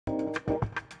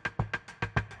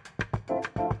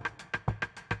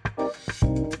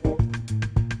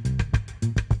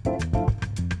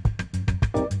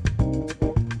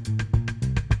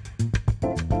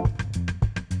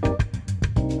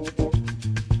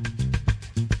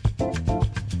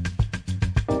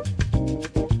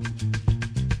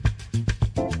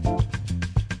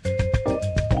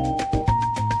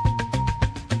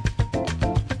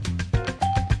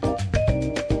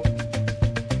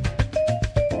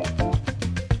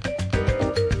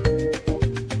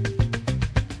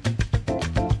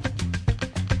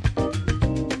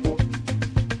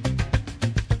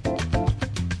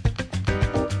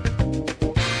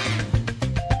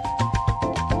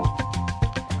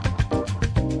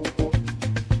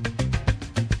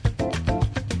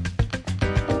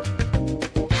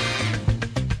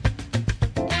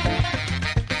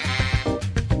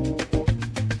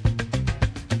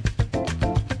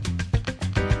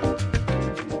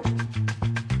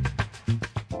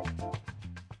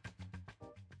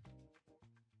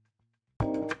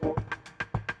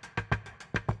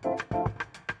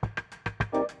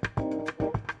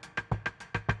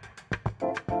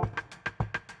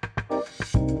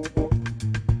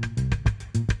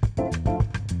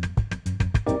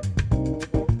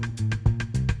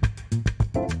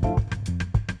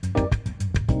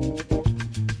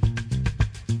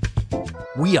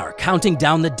We are counting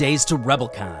down the days to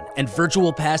RebelCon, and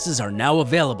virtual passes are now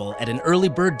available at an early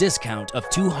bird discount of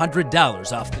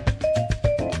 $200 off.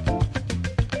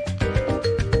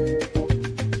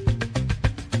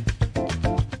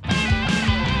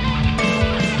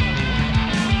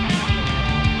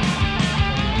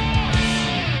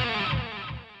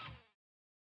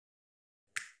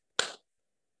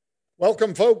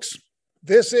 Welcome, folks.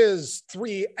 This is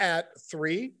 3 at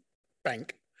 3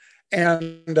 Bank,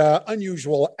 and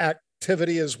unusual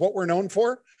activity is what we're known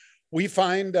for. We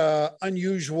find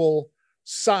unusual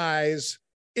size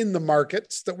in the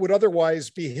markets that would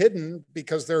otherwise be hidden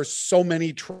because there are so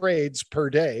many trades per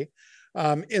day,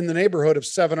 in the neighborhood of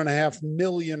 7.5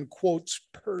 million quotes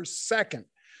per second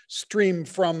stream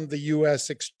from the U.S.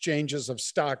 exchanges of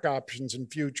stock options and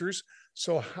futures.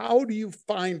 So how do you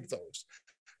find those?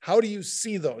 How do you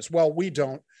see those? Well, we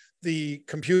don't. The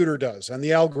computer does, and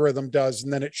the algorithm does,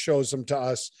 and then it shows them to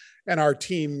us, and our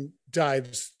team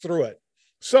dives through it.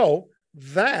 So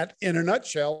that, in a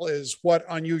nutshell, is what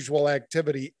unusual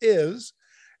activity is.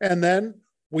 And then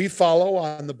we follow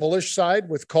on the bullish side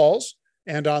with calls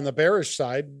and on the bearish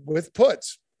side with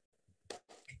puts.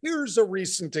 Here's a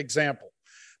recent example.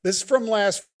 This is from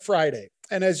last Friday.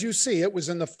 And as you see, it was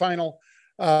in the final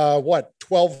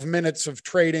 12 minutes of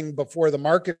trading before the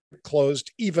market closed,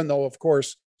 even though, of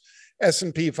course,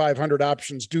 S&P 500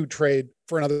 options do trade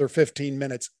for another 15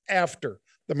 minutes after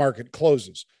the market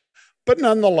closes. But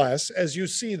nonetheless, as you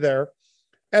see there,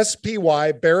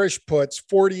 SPY bearish puts,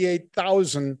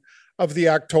 48,000 of the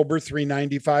October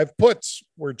 395 puts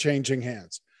were changing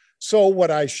hands. So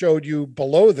what I showed you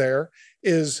below there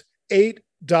is $8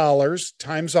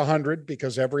 times 100,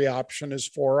 because every option is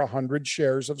for 100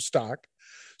 shares of stock.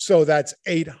 So that's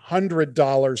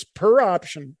 $800 per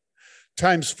option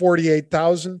times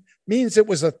 48,000, means it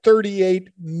was a $38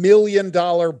 million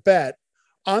bet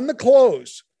on the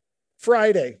close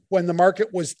Friday when the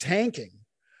market was tanking,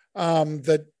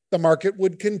 that the market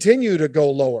would continue to go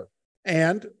lower.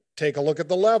 And take a look at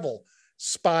the level.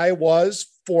 SPY was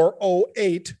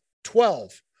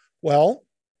 408.12. Well,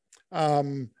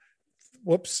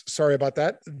 whoops, sorry about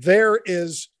that. There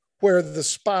is where the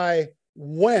SPY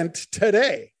went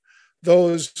today.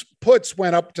 Those puts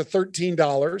went up to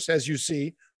 $13, as you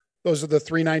see. Those are the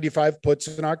 395 puts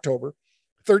in October,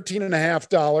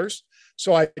 $13.50.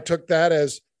 So I took that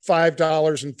as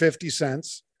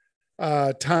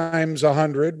 $5.50 times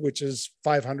 100, which is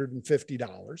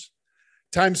 $550,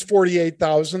 times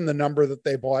 48,000, the number that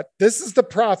they bought. This is the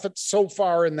profit so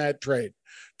far in that trade,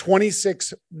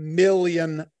 $26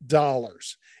 million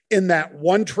in that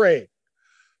one trade,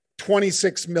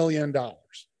 $26 million.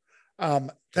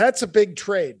 That's a big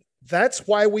trade. That's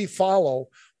why we follow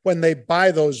when they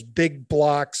buy those big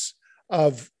blocks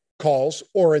of calls,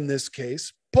 or in this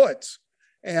case, puts.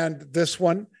 And this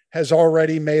one has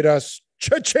already made us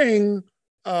cha-ching,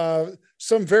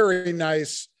 some very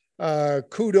nice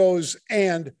kudos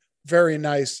and very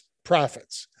nice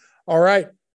profits. All right.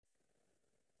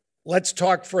 Let's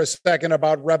talk for a second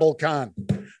about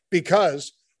RebelCon,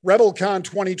 because RebelCon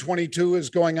 2022 is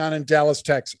going on in Dallas,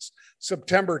 Texas,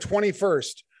 September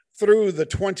 21st through the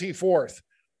 24th.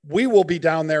 We will be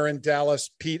down there in Dallas,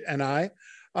 Pete and I,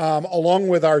 along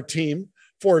with our team,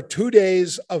 for 2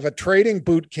 days of a trading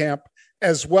boot camp,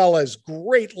 as well as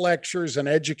great lectures and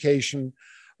education.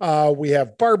 We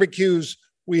have barbecues.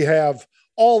 We have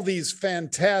all these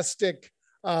fantastic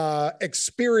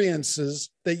experiences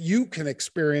that you can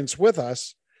experience with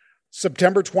us.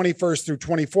 September 21st through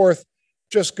 24th,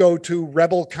 just go to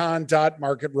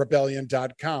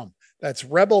rebelcon.marketrebellion.com. That's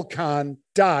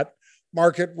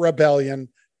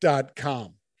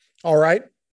rebelcon.marketrebellion.com. All right.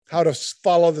 How to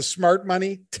follow the smart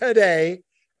money today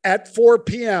at 4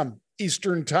 p.m.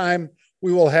 Eastern time.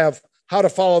 We will have how to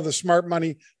follow the smart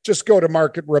money. Just go to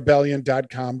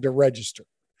marketrebellion.com to register.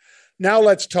 Now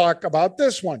let's talk about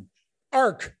this one.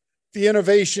 ARK, the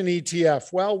innovation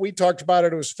ETF. Well, we talked about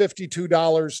it. It was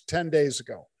 $52 10 days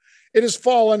ago. It has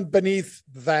fallen beneath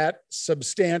that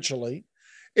substantially.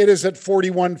 It is at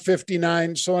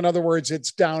 $41.59. So in other words,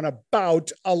 it's down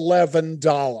about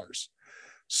 $11.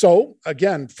 So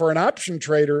again, for an option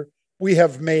trader, we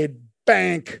have made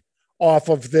bank off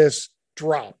of this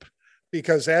drop,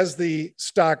 because as the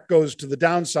stock goes to the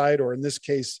downside, or in this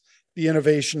case, the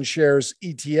innovation shares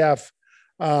ETF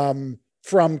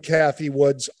from Kathy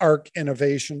Wood's ARK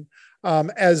Innovation,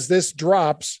 as this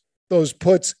drops, those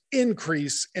puts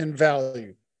increase in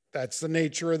value. That's the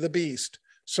nature of the beast.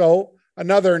 So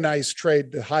another nice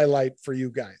trade to highlight for you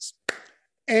guys.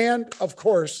 And of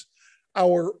course,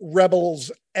 our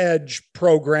Rebels Edge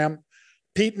program.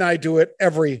 Pete and I do it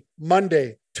every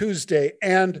Monday, Tuesday,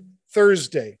 and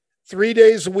Thursday, 3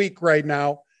 days a week right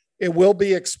now. It will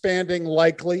be expanding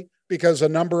likely because a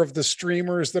number of the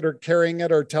streamers that are carrying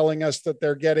it are telling us that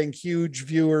they're getting huge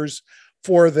viewers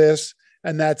for this.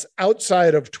 And that's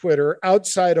outside of Twitter,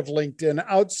 outside of LinkedIn,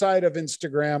 outside of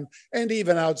Instagram, and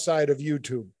even outside of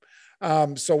YouTube.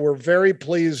 So we're very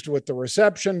pleased with the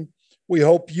reception. We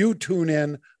hope you tune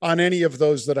in on any of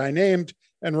those that I named.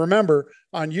 And remember,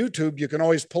 on YouTube, you can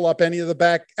always pull up any of the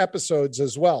back episodes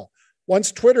as well.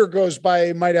 Once Twitter goes by,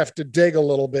 you might have to dig a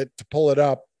little bit to pull it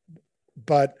up.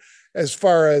 But as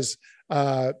far as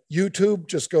YouTube,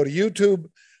 just go to YouTube,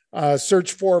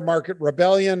 search for Market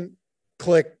Rebellion,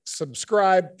 click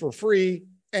subscribe for free,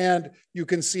 and you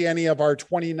can see any of our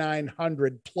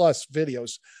 2,900 plus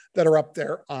videos that are up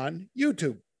there on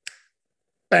YouTube.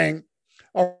 Bang.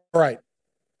 All right.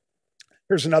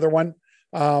 Here's another one.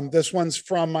 This one's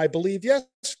from, I believe,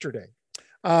 yesterday.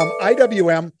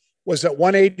 IWM was at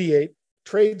 188,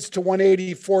 trades to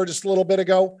 184 just a little bit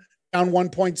ago, down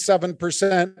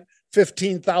 1.7%,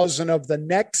 15,000 of the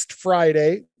next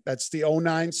Friday. That's the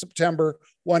 09 September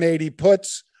 180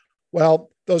 puts.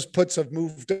 Well, those puts have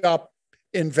moved up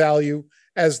in value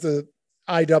as the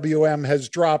IWM has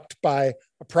dropped by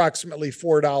approximately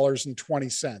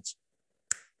 $4.20.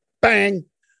 Bang.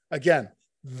 Again,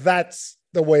 that's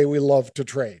the way we love to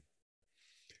trade.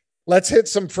 Let's hit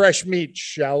some fresh meat,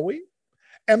 shall we?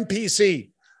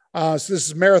 MPC. So this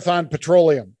is Marathon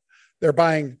Petroleum. They're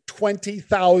buying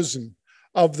 20,000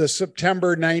 of the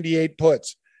September 98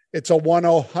 puts. It's a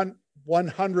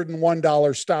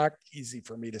 $101 stock. Easy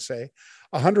for me to say.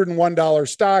 $101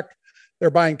 stock. They're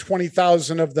buying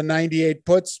 20,000 of the 98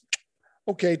 puts.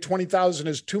 Okay, 20,000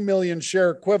 is 2 million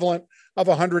share equivalent of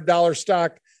 $100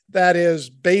 stock. That is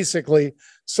basically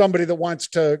somebody that wants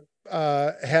to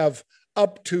have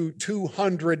up to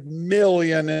 200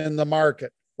 million in the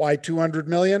market. Why 200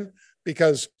 million?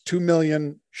 Because 2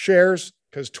 million shares,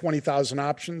 because 20,000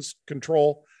 options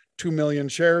control 2 million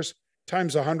shares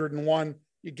times 101.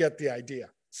 You get the idea.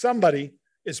 Somebody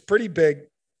is pretty big,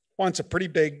 wants a pretty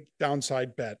big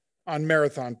downside bet on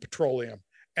Marathon Petroleum,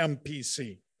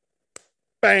 MPC.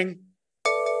 Bang.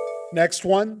 Next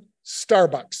one,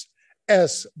 StarBUX,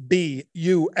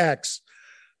 SBUX.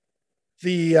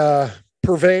 The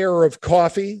purveyor of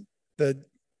coffee that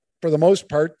for the most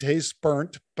part tastes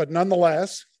burnt, but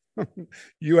nonetheless,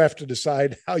 you have to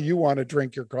decide how you want to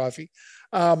drink your coffee.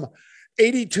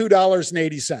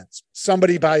 $82.80.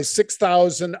 Somebody buys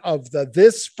 6,000 of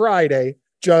this Friday,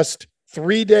 just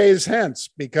 3 days hence,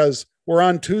 because we're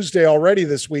on Tuesday already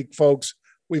this week, folks.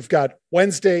 We've got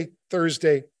Wednesday,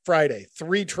 Thursday, Friday,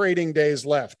 3 trading days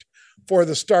left for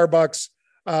the StarBUX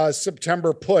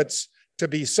September puts to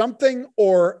be something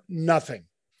or nothing.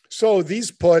 So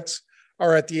these puts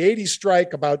are at the 80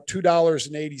 strike, about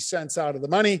 $2.80 out of the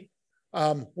money.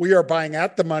 We are buying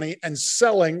at the money and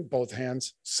selling, both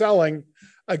hands, selling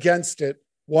against it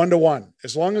 1-to-1.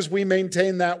 As long as we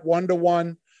maintain that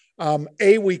 1-to-1,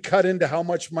 we cut into how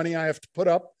much money I have to put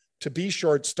up to be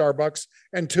short StarBUX.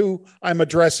 And 2, I'm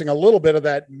addressing a little bit of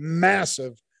that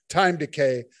massive time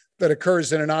decay that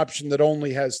occurs in an option that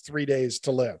only has 3 days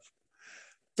to live.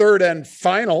 Third and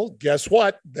final, guess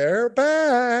what? They're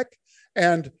back.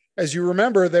 And as you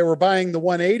remember, they were buying the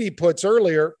 180 puts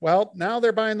earlier. Well, now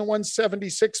they're buying the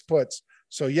 176 puts.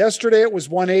 So yesterday it was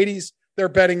 180s. They're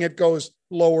betting it goes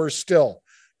lower still.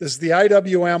 This is the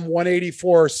IWM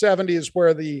 184.70 is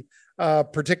where the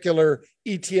particular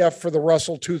ETF for the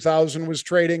Russell 2000 was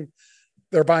trading.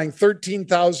 They're buying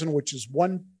 13,000, which is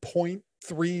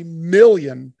 1.3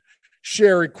 million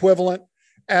share equivalent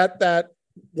at that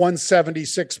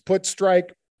 176 put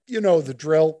strike. You know the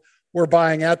drill. We're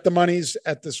buying at the monies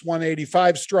at this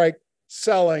 185 strike,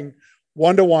 selling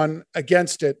 1-to-1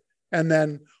 against it, and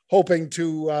then hoping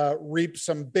to reap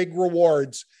some big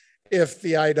rewards if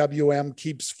the IWM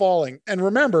keeps falling. And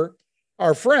remember,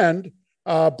 our friend,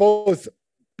 both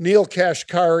Neil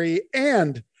Kashkari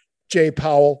and Jay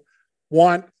Powell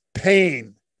want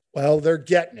pain. Well, they're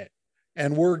getting it,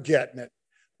 and we're getting it.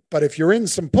 But if you're in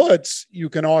some puts, you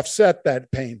can offset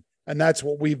that pain, and that's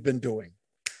what we've been doing.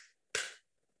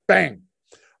 Bang.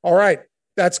 All right.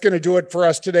 That's going to do it for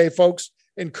us today, folks.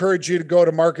 Encourage you to go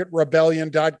to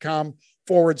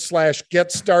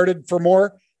marketrebellion.com/get started for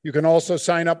more. You can also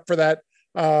sign up for that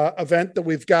event that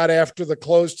we've got after the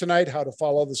close tonight, how to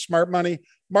follow the smart money.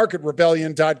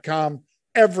 Marketrebellion.com.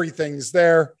 Everything's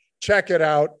there. Check it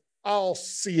out. I'll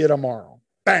see you tomorrow.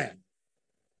 Bang.